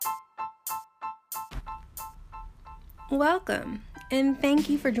Welcome, and thank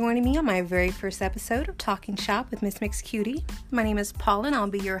you for joining me on my very first episode of Talking Shop with Miss McCutie. My name is Paula, and I'll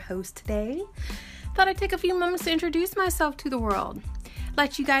be your host today. Thought I'd take a few moments to introduce myself to the world,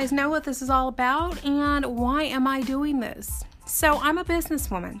 let you guys know what this is all about, and why am I doing this. So I'm a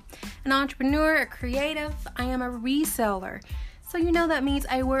businesswoman, an entrepreneur, a creative. I am a reseller, so you know that means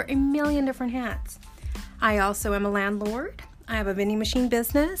I wear a million different hats. I also am a landlord. I have a vending machine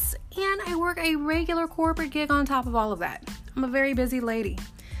business, and I work a regular corporate gig on top of all of that. I'm a very busy lady.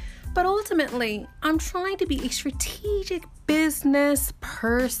 But ultimately, I'm trying to be a strategic business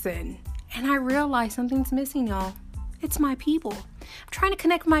person. And I realize something's missing, y'all. It's my people. I'm trying to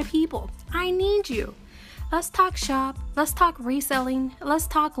connect with my people. I need you. Let's talk shop. Let's talk reselling. Let's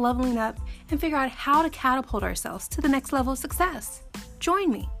talk leveling up and figure out how to catapult ourselves to the next level of success.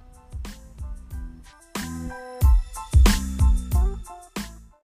 Join me.